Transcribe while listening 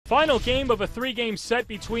Final game of a 3-game set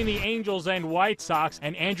between the Angels and White Sox,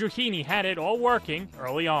 and Andrew Heaney had it all working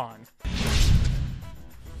early on.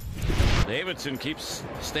 Davidson keeps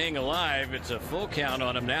staying alive. It's a full count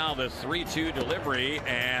on him now, the 3-2 delivery,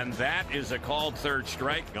 and that is a called third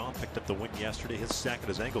strike. Gone picked up the win yesterday. His second,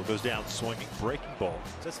 his ankle goes down swinging, breaking ball.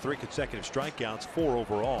 That's 3 consecutive strikeouts, 4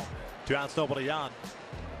 overall. 2 outs, nobody on.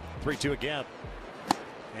 3-2 again.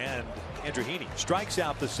 And Andrew Heaney strikes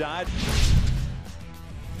out the side.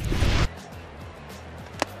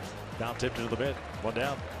 Down tipped into the mid. 1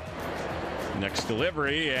 down. Next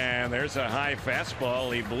delivery, and there's a high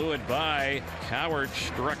fastball. He blew it by. Coward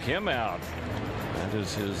struck him out. That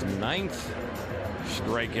is his 9th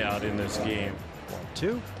strikeout in this game.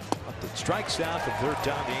 1-2. Strikes out for the 3rd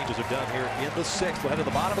time the Angels have done here in the 6th. We'll head to the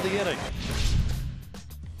bottom of the inning.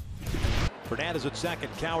 Fernandez at second,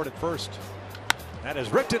 Coward at first. That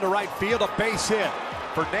is ripped into right field, a base hit.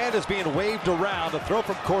 Fernandez being waved around. The throw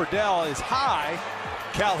from Cordell is high.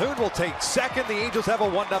 Calhoun will take second. The Angels have a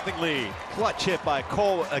 1-0 lead. Clutch hit by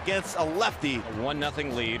Kole against a lefty. A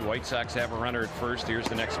 1-0 lead. White Sox have a runner at first. Here's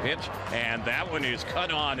the next pitch, and that one is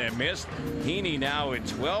cut on and missed. Heaney now at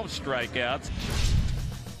 12 strikeouts.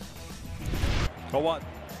 0-1.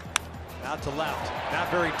 Out to left.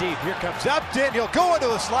 Not very deep. Here comes Upton. He'll go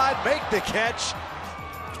into a slide, make the catch.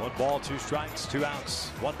 1 ball, 2 strikes, 2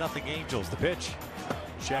 outs. 1-0 Angels. The pitch.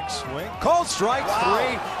 Check swing. Called strike.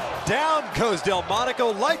 3. Down goes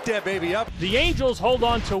Delmonico. Light that baby up. The Angels hold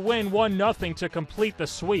on to win 1-0 to complete the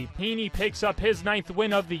sweep. Heaney picks up his 9th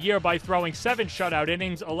win of the year by throwing 7 shutout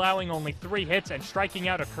innings, allowing only 3 hits and striking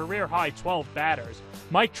out a career-high 12 batters.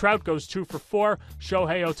 Mike Trout goes 2 for 4.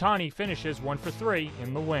 Shohei Ohtani finishes 1 for 3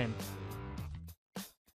 in the win.